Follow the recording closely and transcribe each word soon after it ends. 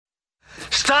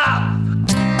Stop!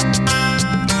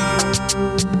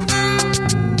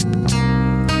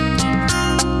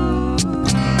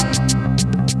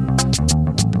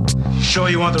 Sure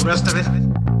you want the rest of it?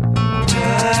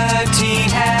 Dirty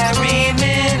Harry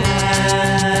Minute.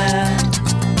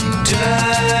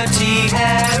 Dirty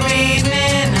Harry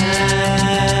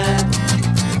Minute.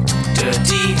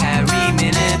 Dirty Harry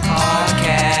Minute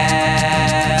Podcast.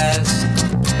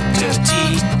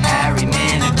 Dirty Harry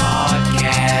Minute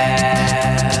Podcast.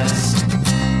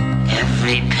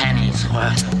 Every penny's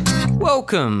worth.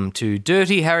 Welcome to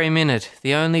Dirty Harry Minute,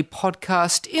 the only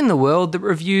podcast in the world that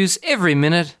reviews every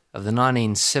minute of the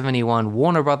 1971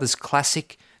 Warner Brothers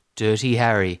classic, Dirty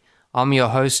Harry. I'm your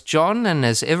host, John, and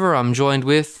as ever, I'm joined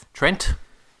with Trent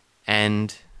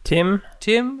and Tim,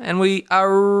 and we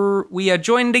are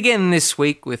joined again this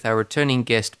week with our returning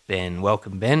guest, Ben.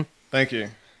 Welcome, Ben. Thank you.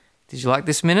 Did you like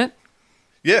this minute?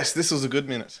 Yes, this was a good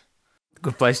minute.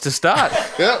 Good place to start.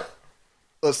 Yep.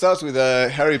 Well, it starts with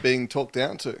Harry being talked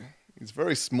down to. He's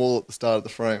very small at the start of the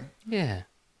frame. Yeah.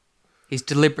 He's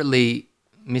deliberately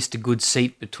missed a good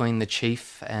seat between the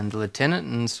chief and the lieutenant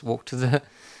and walked to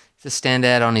stand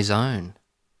out on his own.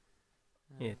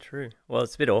 yeah, true. Well,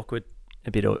 it's a bit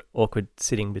awkward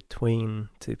sitting between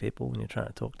two people when you're trying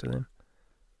to talk to them.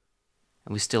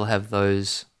 And we still have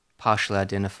those partially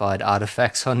identified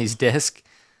artifacts on his desk.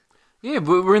 Yeah,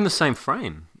 we're in the same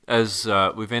frame as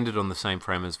we've ended on the same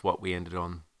frame as what we ended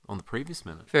on the previous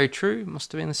minute. Very true.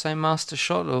 Must have been the same master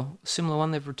shot or a similar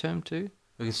one they've returned to.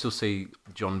 We can still see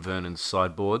John Vernon's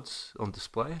sideboards on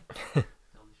display in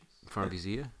front of his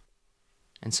ear.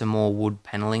 And some more wood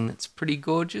panelling that's pretty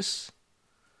gorgeous.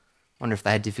 Wonder if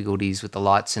they had difficulties with the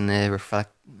lights in there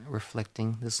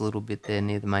reflecting. There's a little bit there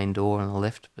near the main door on the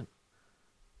left, but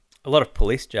A lot of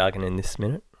police jargon in this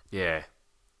minute Yeah.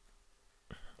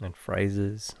 and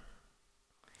phrases.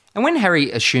 And when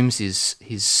Harry assumes his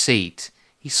seat,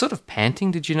 he's sort of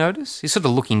panting, did you notice? He's sort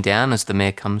of looking down as the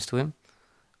mayor comes to him.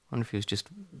 I wonder if he was just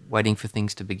waiting for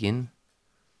things to begin.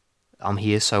 I'm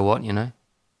here, so what, you know?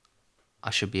 I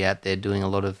should be out there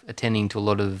attending to a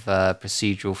lot of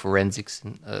procedural forensics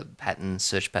and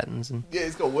search patterns. And Yeah,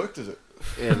 he's got work to do.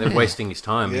 Yeah, they're wasting his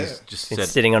time. Yeah. He's just He's said,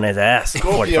 sitting on his ass for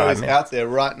Scorpio 45 is minutes. out there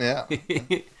right now.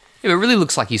 yeah, it really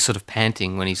looks like he's sort of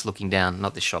panting when he's looking down.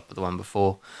 Not this shot, but the one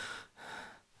before.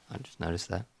 I just noticed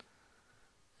that.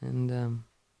 And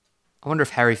I wonder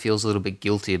if Harry feels a little bit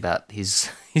guilty about his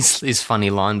funny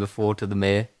line before to the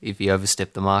mayor, if he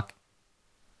overstepped the mark.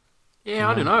 yeah,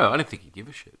 I don't know. I don't think he'd give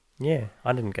a shit. Yeah,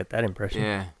 I didn't get that impression.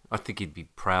 Yeah, I think he'd be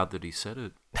proud that he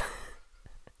said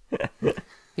it.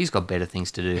 He's got better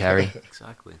things to do, Harry.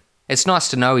 Exactly. It's nice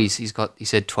to know he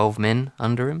said 12 men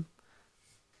under him.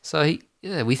 So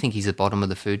we think he's at the bottom of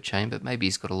the food chain, but maybe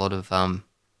he's got a lot of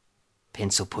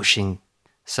pencil pushing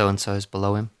so-and-sos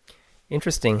below him.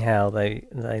 Interesting how they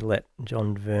let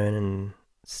John Vernon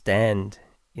stand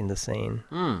in the scene.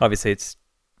 Obviously, it's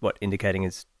indicating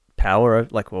his power,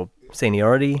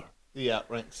 seniority. He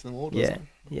outranks them all, Yeah, doesn't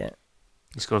yeah.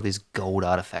 He's got all these gold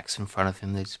artifacts in front of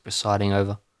him that he's presiding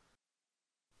over.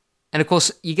 And of course,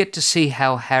 you get to see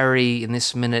how Harry, in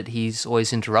this minute, he's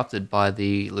always interrupted by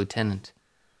the lieutenant.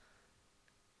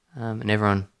 And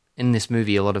everyone in this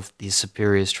movie, a lot of his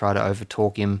superiors try to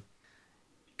overtalk him.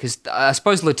 Because I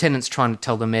suppose the lieutenant's trying to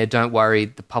tell the mayor, don't worry,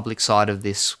 the public side of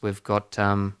this, we've got,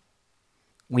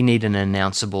 we need an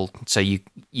announceable so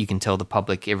you can tell the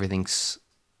public everything's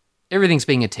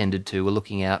being attended to. We're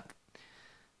looking out.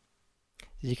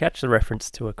 Did you catch the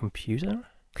reference to a computer?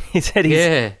 He said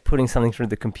he's putting something through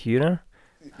the computer.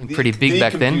 he? Pretty big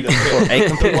back then. A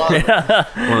computer.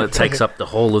 Well, it takes up the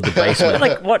whole of the basement.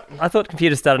 Like what? I thought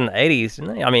computers started in the 80s,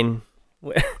 didn't they? I mean,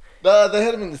 No, they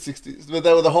had them in the 60s, but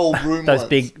they were the whole room those ones.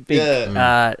 big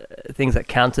things that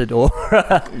counted or...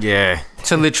 Yeah.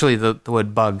 So literally the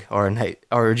word bug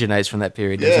originates from that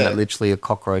period, isn't Yeah. it? Literally a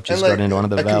cockroach has And got into one of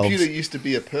the a valves. computer used to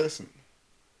be a person.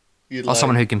 You'd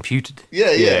Someone who computed.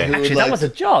 Yeah. Yeah. who would Actually, that was a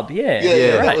job, yeah.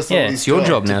 Yeah, right, that was somebody's It's your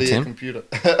job to now, be a Tim. computer.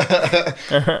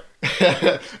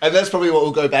 And that's probably what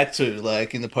we'll go back to,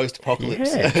 like in the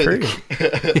post-apocalypse. Yeah, true.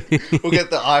 We'll get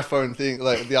the iPhone thing,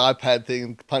 like the iPad thing,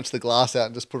 and punch the glass out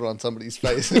and just put it on somebody's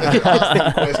face. And ask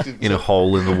them questions. In a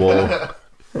hole in the wall.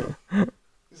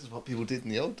 This is what people did in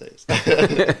the old days.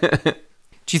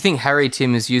 Do you think Harry,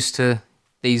 Tim, is used to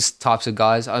these types of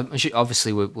guys?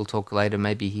 Obviously, we'll talk later.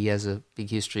 Maybe he has a big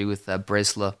history with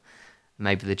Bresler,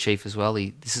 maybe the chief as well.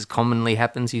 This is commonly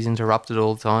happens. He's interrupted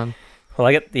all the time. Well,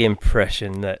 I get the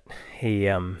impression that he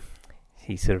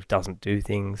sort of doesn't do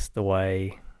things the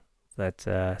way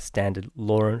that standard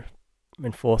law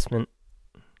enforcement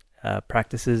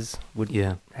practices would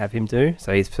have him do.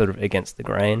 So he's sort of against the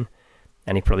grain.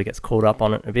 and he probably gets caught up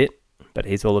on it a bit. But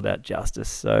he's all about justice,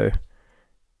 so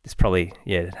this probably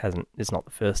it's not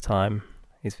the first time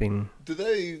he's been. Do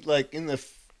they like in the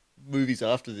movies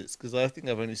after this? Because I think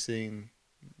I've only seen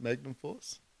Magnum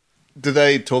Force. Do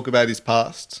they talk about his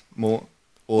past more,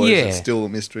 or Yeah. is it still a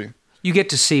mystery? You get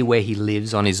to see where he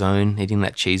lives on his own, eating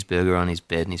that cheeseburger on his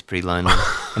bed, and he's pretty lonely.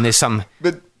 And there's some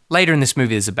But later in this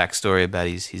movie. There's a backstory about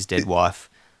his dead wife.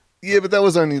 yeah, but that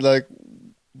was only like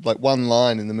one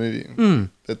line in the movie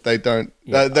that they don't.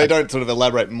 Yeah, they don't sort of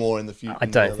elaborate more in the future. I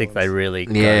don't think they really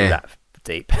go Yeah. that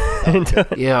deep. into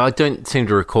it. Yeah, I don't seem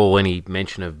to recall any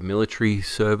mention of military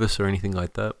service or anything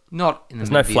like that. Not in the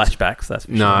There's no movies. flashbacks. That's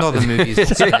for No. sure. Not the movies. It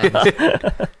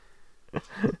stands.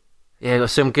 Yeah,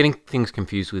 so I'm getting things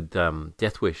confused with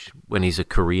Death Wish when he's a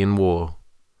Korean War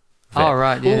vet. Oh,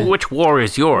 right, yeah. Ooh, which war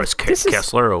is yours, This is-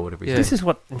 Kessler, or whatever he Yeah. said. This is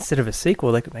what, instead of a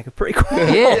sequel, they could make a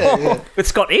prequel Yeah. with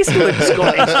Scott Eastwood.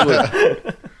 Scott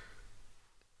Eastwood.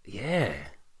 Yeah.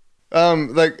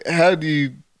 Like how do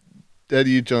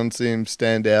you, John, see him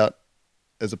stand out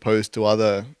as opposed to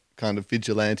other kind of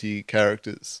vigilante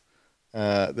characters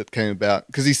that came about?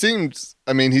 Because he seems,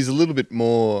 I mean, he's a little bit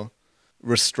more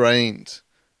restrained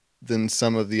than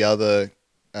some of the other,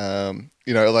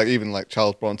 like even like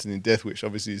Charles Bronson in Death Wish.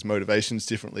 Obviously, his motivations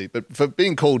differently, but for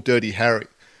being called Dirty Harry,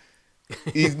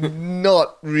 he's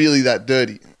not really that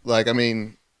dirty. Like, I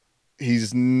mean,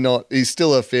 he's not. He's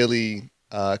still a fairly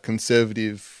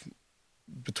conservative,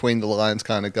 between the lines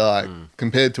kind of guy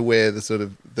compared to where the sort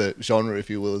of the genre, if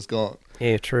you will, has gone.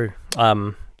 Yeah, true.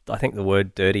 I think the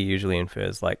word dirty usually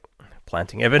infers like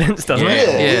planting evidence, doesn't Yeah,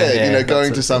 it? yeah, going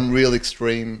that's to some real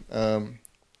extreme.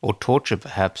 Or torture,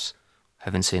 perhaps.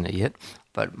 Haven't seen it yet,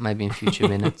 but maybe in future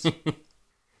minutes.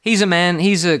 He's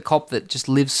a cop that just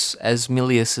lives, as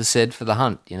Milius has said, for the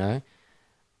hunt, you know.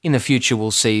 In the future,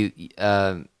 we'll see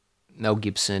Mel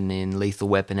Gibson in Lethal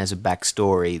Weapon as a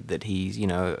backstory that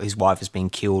his wife has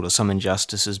been killed or some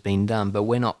injustice has been done, but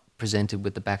we're not presented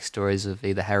with the backstories of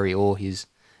either Harry or his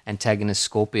antagonist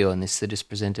Scorpio in this. They're just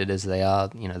presented as they are,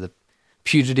 the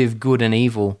putative good and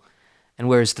evil. And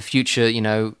whereas the future,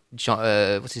 John,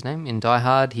 what's his name? In Die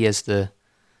Hard, he has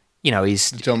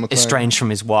he's John McClane. estranged from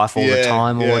his wife all the Yeah,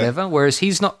 time or yeah. whatever. Whereas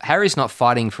Harry's not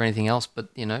fighting for anything else but,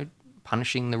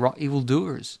 punishing the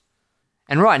evildoers.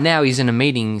 And right now he's in a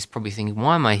meeting, he's probably thinking,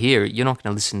 why am I here? You're not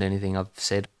going to listen to anything I've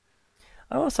said.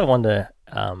 I also wonder,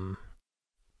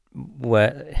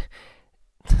 where,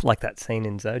 like that scene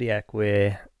in Zodiac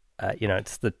where,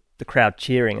 it's the crowd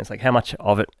cheering. It's like how much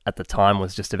of it at the time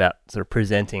was just about sort of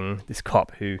presenting this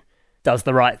cop who does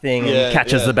the right thing Yeah, and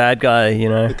catches yeah. the bad guy,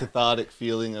 The cathartic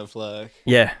feeling of like,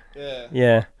 Yeah, yeah.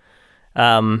 yeah.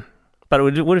 But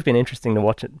it would have been interesting to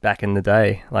watch it back in the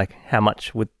day. Like, how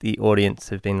much would the audience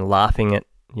have been laughing at,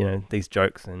 these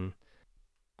jokes and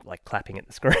like clapping at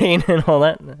the screen and all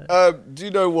that? Do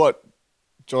you know what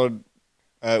John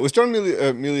was John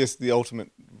Milius the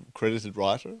ultimate credited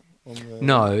writer?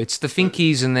 No, it's the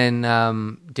Finkeys and then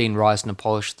Dean Reisner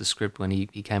polished the script when he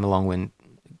came along when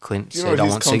Clint Do you know said, what I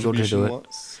his want Siegel to do it.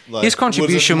 was? Like, His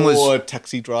contribution was was- it more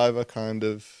taxi driver kind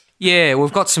of. Yeah,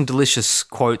 we've got some delicious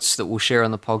quotes that we'll share on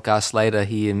the podcast later.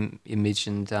 He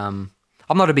mentioned, I'm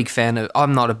not a big fan of,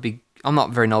 I'm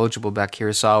not very knowledgeable about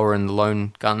Kurosawa and the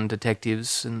Lone Gun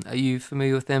Detectives. And are you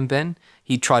familiar with them, Ben?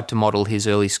 He tried to model his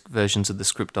early versions of the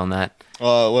script on that.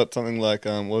 Something like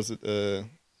was it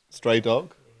Stray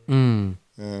Dog? Mm.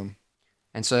 Um,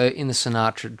 And so in the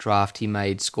Sinatra draft, he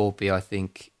made Scorpio, I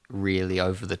think, really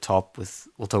over the top with,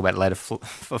 we'll talk about it later, a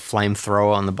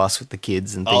flamethrower on the bus with the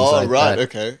kids and things like right, that.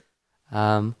 okay.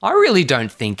 I really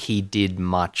don't think he did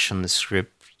much on the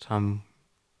script. I'm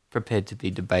prepared to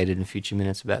be debated in future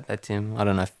minutes about that, Tim. I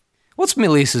don't know. What's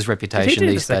Milius's reputation do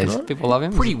the these second days? one? People love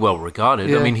him? Pretty well regarded.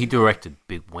 Yeah. I mean, he directed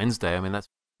Big Wednesday. I mean, that's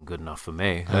good enough for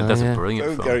me. Oh, That's yeah. a brilliant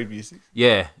So film. Gary Busey.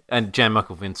 Yeah, and Jan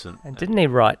Michael Vincent. And didn't he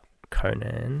write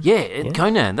Conan? Yeah,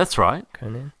 Conan, that's right.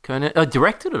 Conan? Conan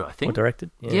directed it, I Or think. directed?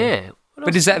 Yeah. What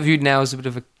But is that viewed now as a bit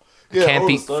of a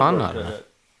campy fun? I don't know.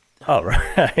 Oh,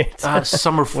 right.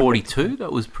 Summer of 42,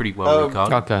 that was pretty well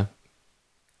regarded. Okay.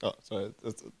 Oh, sorry,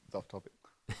 that's off topic.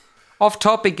 Off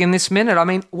topic in this minute. I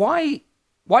mean, why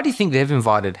do you think they've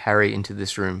invited Harry into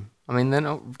this room? I mean, they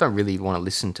don't really want to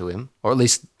listen to him, or at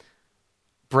least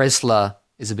Bresler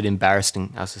is a bit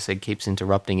embarrassing, as I said, keeps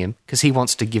interrupting him because he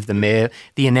wants to give the mayor,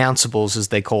 the announceables as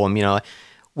they call them,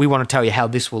 we want to tell you how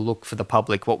this will look for the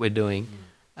public, what we're doing.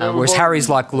 Whereas Harry's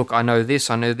like, look, I know this,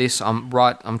 I'm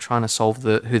right, I'm trying to solve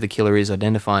who the killer is,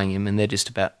 identifying him, and they're just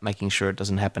about making sure it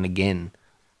doesn't happen again.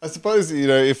 I suppose,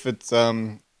 if it's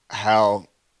how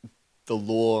the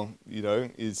law,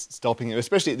 is stopping him,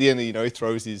 especially at the end, he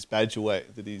throws his badge away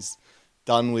that he's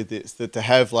done with this, that to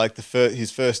have like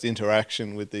his first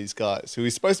interaction with these guys who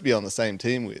he's supposed to be on the same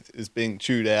team with is being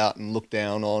chewed out and looked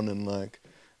down on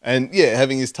and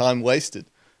having his time wasted.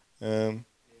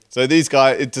 So these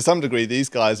guys, to some degree, these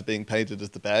guys are being painted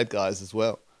as the bad guys as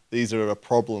well. These are a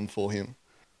problem for him.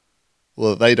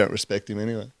 Well, they don't respect him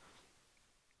anyway.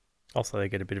 Also, they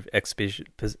get a bit of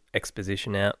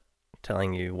exposition out,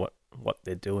 telling you what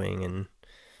they're doing, and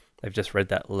they've just read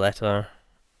that letter.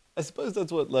 I suppose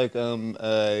that's what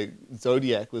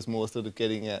Zodiac was more sort of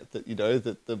getting at, that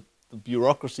that the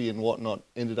bureaucracy and whatnot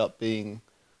ended up being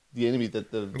the enemy,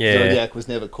 that the Zodiac was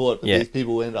never caught, but these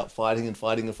people ended up fighting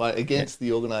against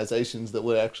the organizations that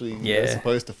were actually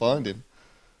supposed to find him.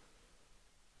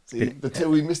 See,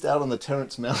 we missed out on the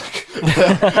Terrence Malick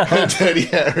Dirty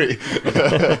Harry.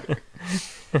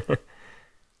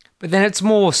 But then it's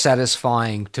more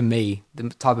satisfying to me, the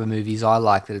type of movies I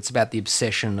like, that it's about the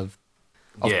obsession of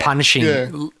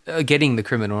punishing, getting the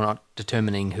criminal, not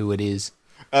determining who it is.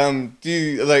 Do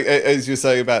you, like, as you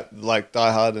say about like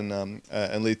Die Hard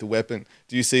and Lethal Weapon,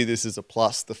 do you see this as a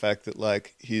plus, the fact that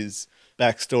like his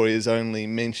backstory is only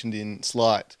mentioned in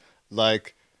slight?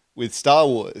 Like with Star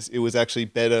Wars, it was actually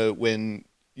better when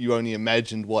you only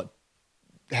imagined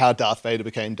how Darth Vader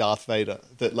became Darth Vader.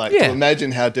 That like to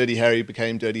imagine how Dirty Harry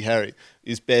became Dirty Harry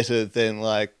is better than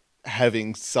like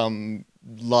having some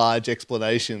large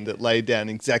explanation that laid down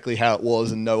exactly how it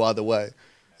was and no other way.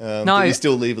 But you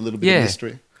still leave a little bit of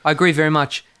mystery. I agree very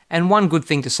much. And one good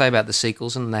thing to say about the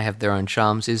sequels, and they have their own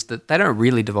charms, is that they don't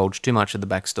really divulge too much of the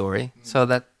backstory. So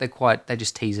that they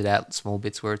just tease it out in small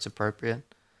bits where it's appropriate.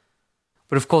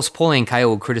 But of course, Pauline Kael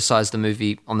will criticise the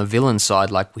movie on the villain side,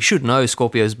 like, we should know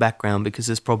Scorpio's background because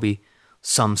there's probably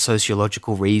some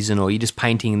sociological reason, or you're just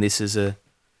painting this as I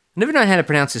never know how to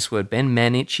pronounce this word, Ben,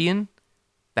 Manichean?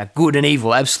 About good and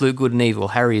evil, absolute good and evil.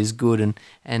 Harry is good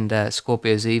and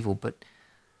Scorpio's evil, but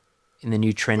in the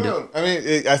new trend. I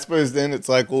mean, I suppose then it's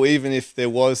like, well, even if there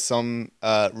was some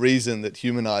reason that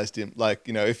humanized him, like,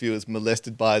 if he was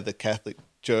molested by the Catholic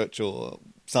Church or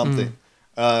something,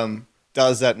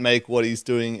 does that make what he's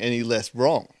doing any less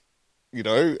wrong?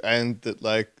 And that,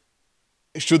 like,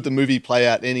 should the movie play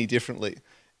out any differently,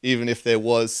 even if there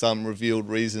was some revealed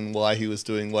reason why he was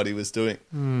doing what he was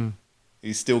doing?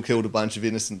 He still killed a bunch of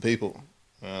innocent people.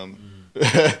 And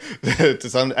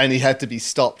he had to be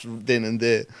stopped then and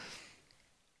there.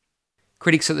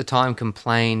 Critics at the time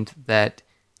complained that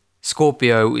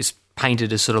Scorpio is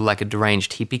painted as sort of like a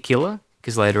deranged hippie killer,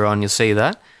 because later on you'll see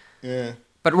that. Yeah.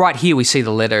 But right here we see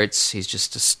the letter. He's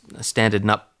just a standard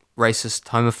nut racist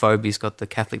homophobe. He's got the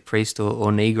Catholic priest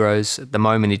or Negroes. At the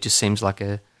moment, it just seems like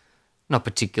not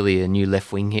particularly a new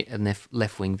left-wing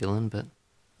villain, but...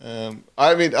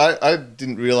 I mean, I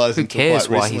didn't realize who until cares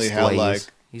quite why recently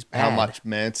he's how bad. much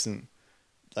Manson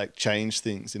like changed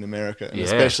things in America, and Yeah.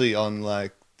 especially on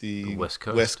like the West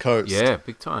Coast. West Coast. Yeah,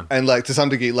 big time. And like to some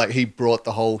degree, like he brought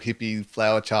the whole hippie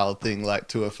flower child thing like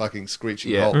to a fucking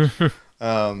screeching halt.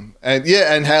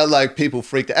 And how like people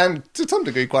freaked out, and to some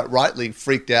degree quite rightly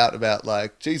freaked out about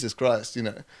like, Jesus Christ,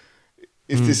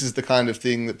 if this is the kind of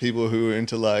thing that people who are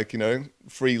into like,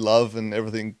 free love and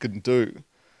everything couldn't do,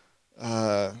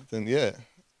 then yeah.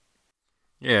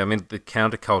 Yeah, I mean, the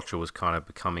counterculture was kind of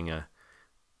becoming a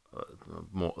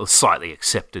slightly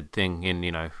accepted thing in,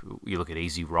 you look at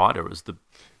Easy Rider as the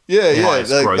highest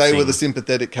they were grossing- the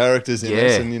sympathetic characters in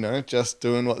it, and just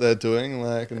doing what they're doing,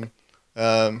 like, and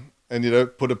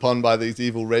put upon by these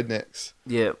evil rednecks.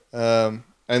 Yeah.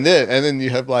 And then you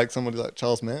have like somebody like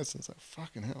Charles Manson. It's like,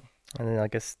 fucking hell. And then I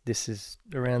guess this is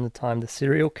around the time the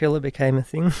serial killer became a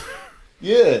thing,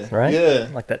 Yeah, right? yeah.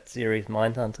 Like that series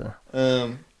Mindhunter.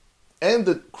 And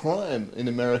that crime in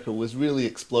America was really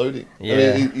exploding. Yeah.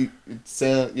 I mean, it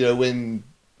sound, when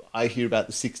I hear about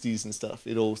the 60s and stuff,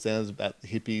 it all sounds about the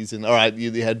hippies and, all right,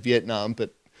 you had Vietnam,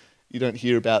 but you don't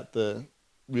hear about the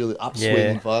really upswing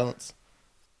in violence.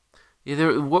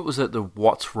 Yeah, what was it? The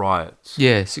Watts riots.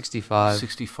 Yeah, 65.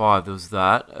 65, there was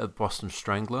that. Boston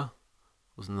Strangler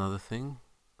was another thing.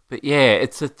 But yeah,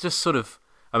 it's just sort of...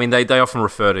 I mean, they often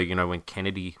refer to, when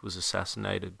Kennedy was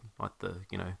assassinated, like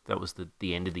that was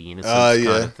the end of the innocence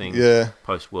kind of thing,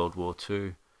 post-World War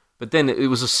II. But then it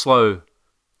was a slow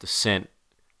descent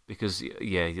because,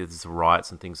 there's the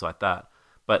riots and things like that.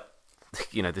 But,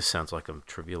 this sounds like I'm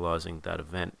trivializing that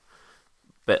event.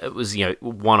 But it was,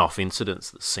 one-off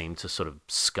incidents that seemed to sort of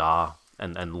scar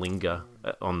and linger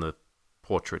on the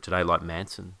portrait today, like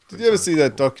Manson. Did you ever see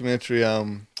that documentary,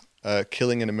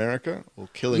 Killing in America or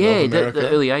Killing of America? The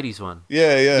early 80s one.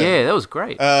 Yeah, that was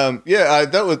great.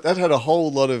 That had a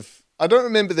whole lot of... I don't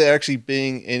remember there actually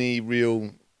being any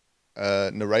real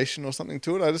narration or something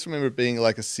to it. I just remember it being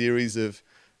like a series of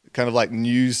kind of like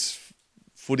news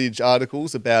footage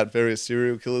articles about various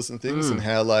serial killers and things, and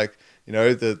how like, you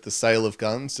know, the sale of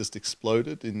guns just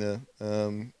exploded in the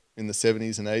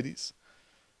 70s and 80s.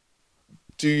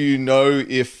 Do you know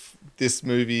if this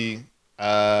movie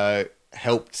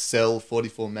helped sell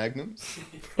 44 Magnums?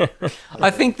 I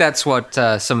think that's what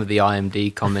some of the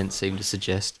IMD comments seem to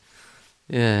suggest.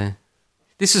 Yeah.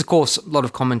 This is, of course, a lot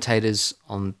of commentators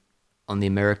on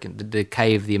the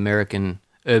decay of the American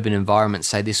urban environment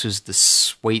say this was the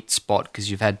sweet spot because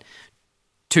you've had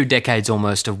 2 decades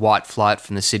almost of white flight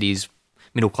from the cities,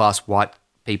 middle-class white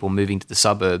people moving to the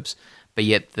suburbs, but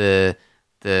yet the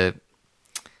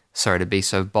sorry to be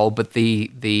so bold, but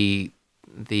the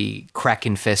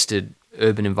crack-infested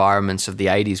urban environments of the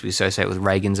 80s we associate with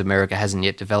Reagan's America hasn't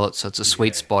yet developed, so it's a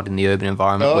sweet spot in the urban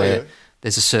environment where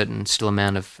there's a certain still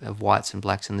amount of whites and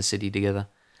blacks in the city together.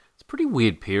 It's a pretty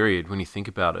weird period when you think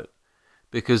about it,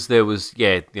 because there was, the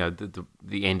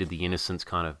end of the innocence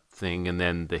kind of thing, and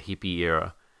then the hippie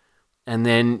era. And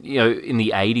then, in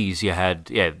the 80s, you had,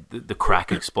 the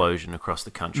crack explosion across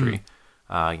the country.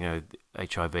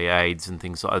 HIV, AIDS and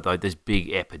things like that. There's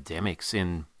big epidemics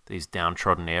in these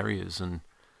downtrodden areas. And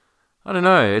I don't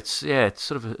know, it's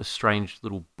sort of a strange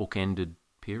little bookended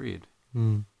period.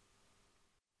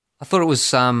 I thought it was,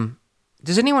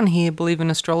 does anyone here believe in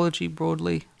astrology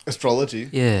broadly? Astrology?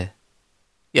 Yeah.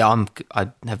 Yeah,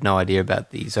 I have no idea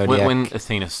about the zodiac. When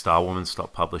Athena Starwoman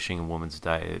stopped publishing a Woman's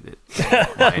Day,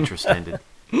 my interest ended.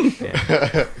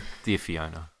 Yeah. Dear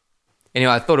Fiona.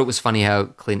 Anyway, I thought it was funny how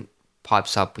Clint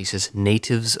pipes up. He says,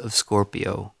 natives of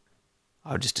Scorpio.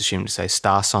 I would just assume to say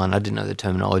star sign. I didn't know the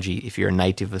terminology. If you're a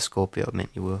native of Scorpio, it meant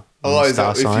you were is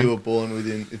star that sign. if you were born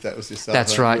within, if that was your star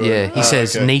That's sign? right, yeah. He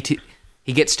says, okay. native.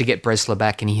 He gets to get Bresler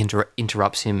back and he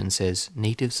interrupts him and says,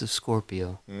 natives of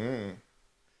Scorpio.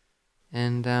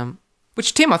 And,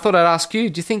 which, Tim, I thought I'd ask you,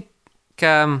 do you think,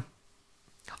 I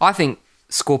think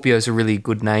Scorpio's a really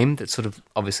good name that sort of,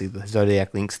 obviously the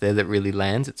zodiac links there that really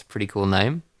lands. It's a pretty cool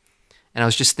name. And I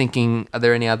was just thinking, are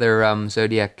there any other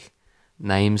zodiac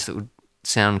names that would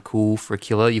sound cool for a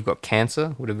killer? You've got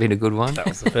Cancer, would have been a good one. That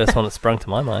was the first one that sprung to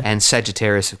my mind. And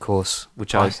Sagittarius, of course,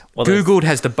 which I well, Googled,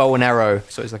 has the bow and arrow,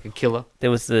 so it's like a killer.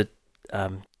 There was the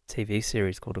TV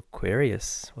series called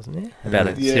Aquarius, wasn't it? About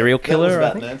a serial killer, that was I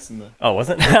about think. Manson, though. Oh, was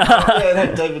it? Yeah, it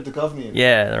had David Duchovny in it.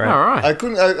 Yeah, right. All right. I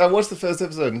couldn't. I watched the first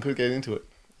episode and couldn't get into it.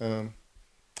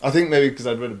 I think maybe because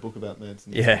I'd read a book about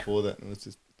Manson before that, and it was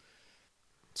just.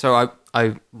 So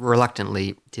I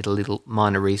reluctantly did a little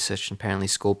minor research, and apparently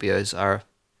Scorpios are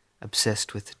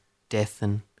obsessed with death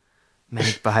and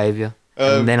manic behaviour.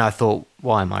 And then I thought,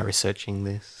 why am I researching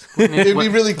this? It'd be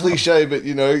really cliche, but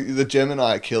the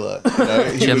Gemini killer.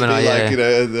 He Gemini, would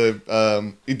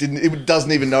be like, he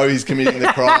doesn't even know he's committing the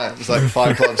crime. It's like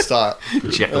Fight Club style.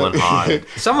 Jekyll and Hyde.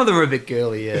 Some of them are a bit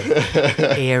girly,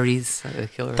 yeah. Aries,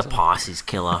 killer. The Pisces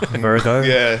killer. Virgo.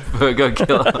 Yeah, Virgo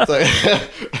killer. it's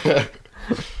like,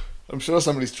 I'm sure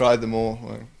somebody's tried them all.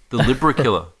 Like, The Libra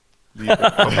killer.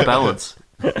 Off balance.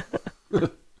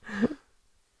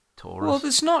 Taurus. Well,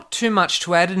 there's not too much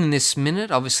to add in this minute.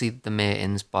 Obviously, the mayor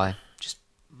ends by just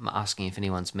asking if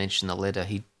anyone's mentioned the letter.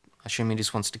 I assume he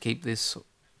just wants to keep this.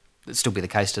 It'd still be the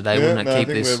case today, wouldn't it? I Keep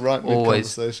think this we're right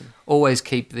mid-conversation. always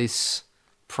keep this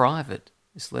private.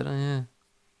 This letter, yeah.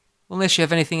 Well, unless you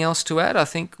have anything else to add, I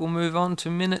think we'll move on to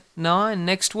minute 9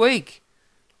 next week.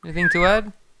 Anything to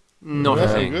add? Not a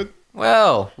Yeah, thing. good.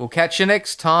 Well, we'll catch you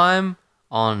next time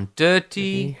on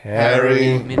Dirty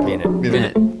Harry Minute.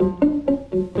 Minute.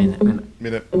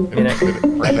 Minute.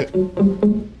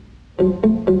 Minute.